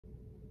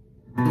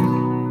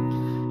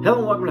Hello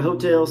and welcome to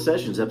Hotel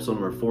Sessions, episode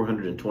number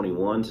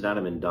 421. Tonight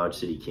I'm in Dodge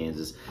City,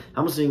 Kansas.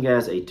 I'm going to sing you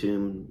guys a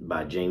tune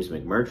by James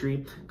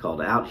McMurtry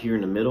called Out Here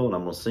in the Middle, and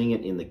I'm going to sing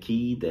it in the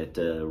key that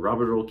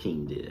Robert Earl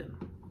King did.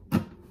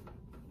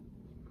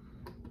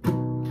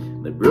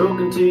 They broke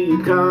into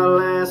your car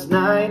last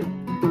night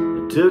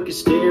and took your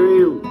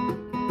stereo.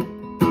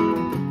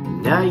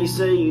 Now you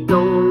say you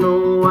don't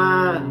know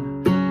why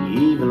you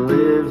even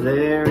live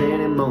there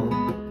anymore.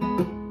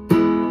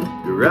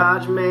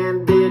 Garage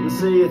man didn't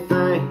say a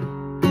thing,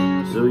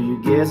 so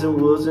you guess it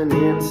was an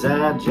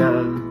inside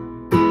job.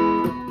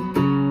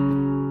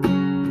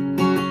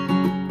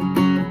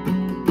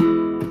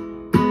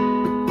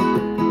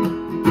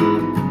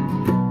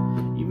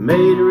 You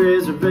made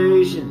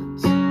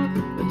reservations,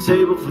 a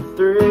table for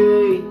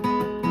three.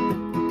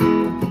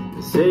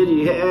 They said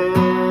you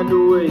had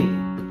to wait.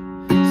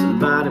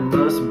 Somebody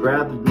must have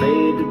brought the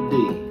maid to D.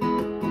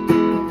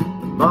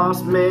 The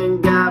boss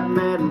man got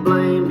mad and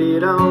blamed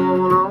it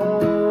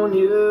on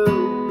you.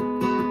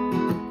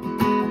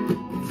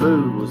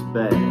 Food was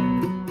bad,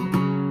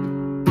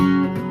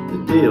 the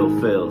deal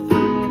fell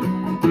through.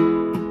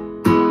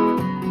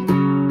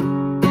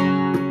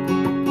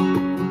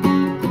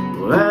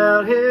 Well,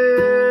 out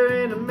here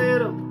in the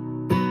middle,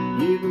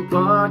 you can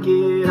park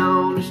it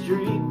on the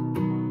street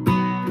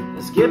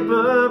and skip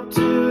up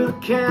to the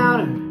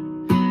counter,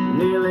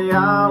 nearly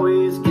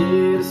always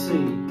get a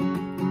seat.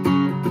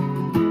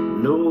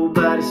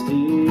 Nobody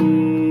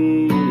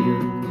steals,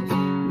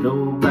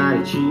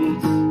 nobody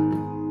cheats.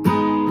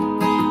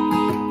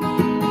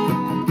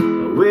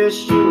 I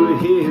wish you were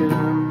here,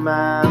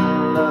 my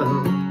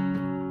love.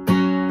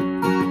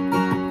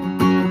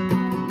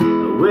 I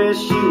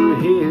wish you were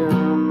here,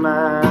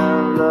 my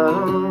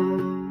love.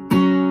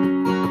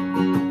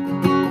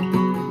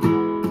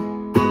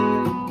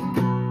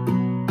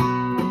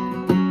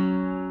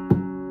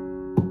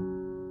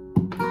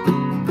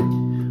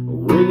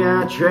 We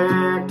got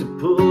tractor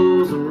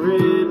pulls and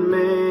red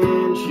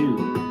man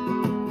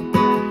shoes,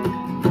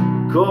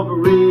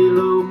 corporate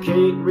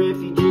relocate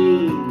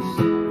refugees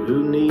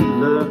who need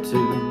love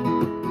too.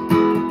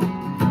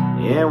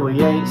 And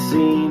we ain't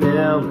seen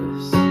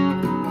Elvis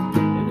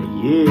in a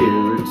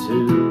year or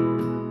two.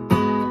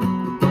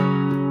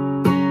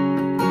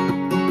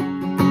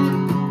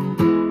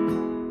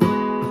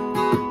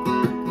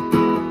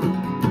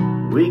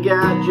 We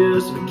got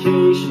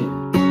justification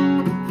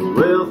for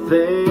wealth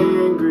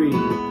and greed,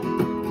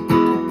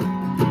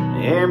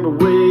 amber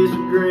waves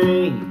of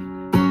grain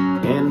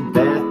and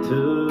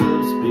bathtub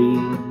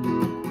speed.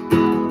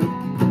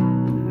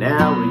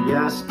 Now we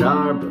got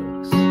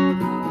Starbucks,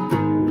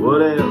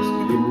 what else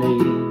do you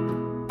need?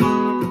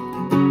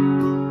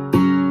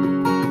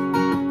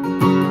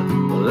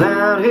 Well,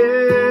 out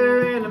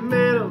here in the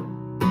middle,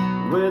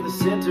 where the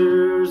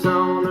center's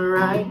on the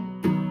right,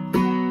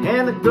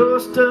 and the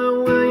ghost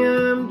of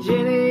William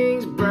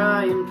Jennings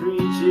Bryan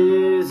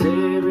preaches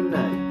every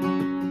night.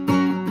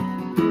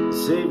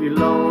 Save your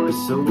lonely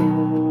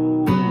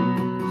souls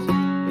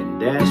and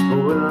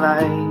dashboard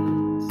lights.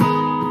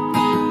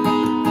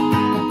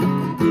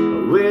 I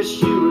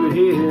wish you were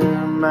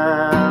here,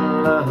 my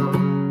love.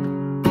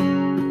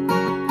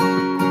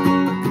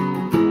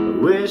 I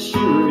wish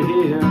you were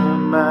here,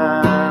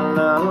 my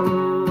love.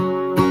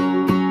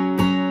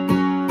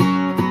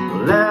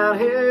 Well, out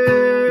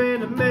here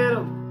in the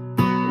middle,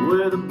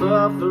 where the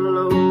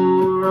buffalo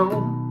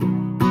roam,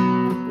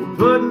 we're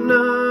putting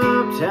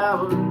up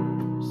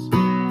towers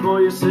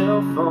for your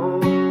cell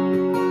phones,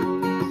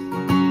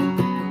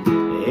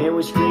 and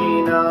we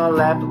screen all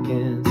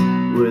applicants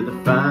with a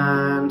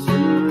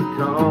fine-tooth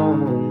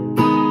comb.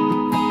 I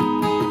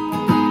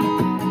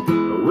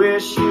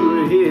wish you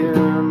were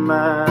here,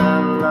 my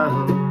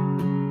love.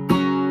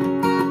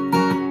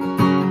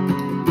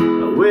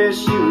 I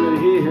wish you were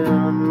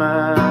here,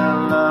 my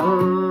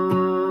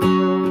love.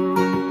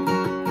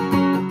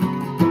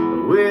 I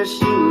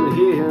wish you were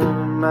here,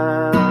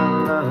 my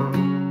love.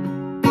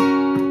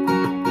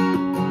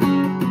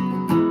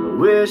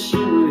 Wish you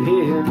were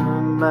here,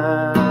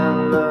 my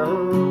love.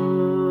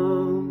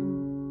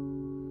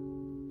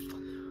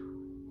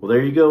 Well,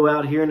 there you go,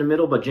 Out Here in the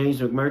Middle by James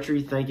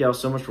McMurtry. Thank y'all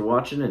so much for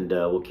watching, and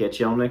we'll catch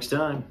y'all next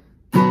time.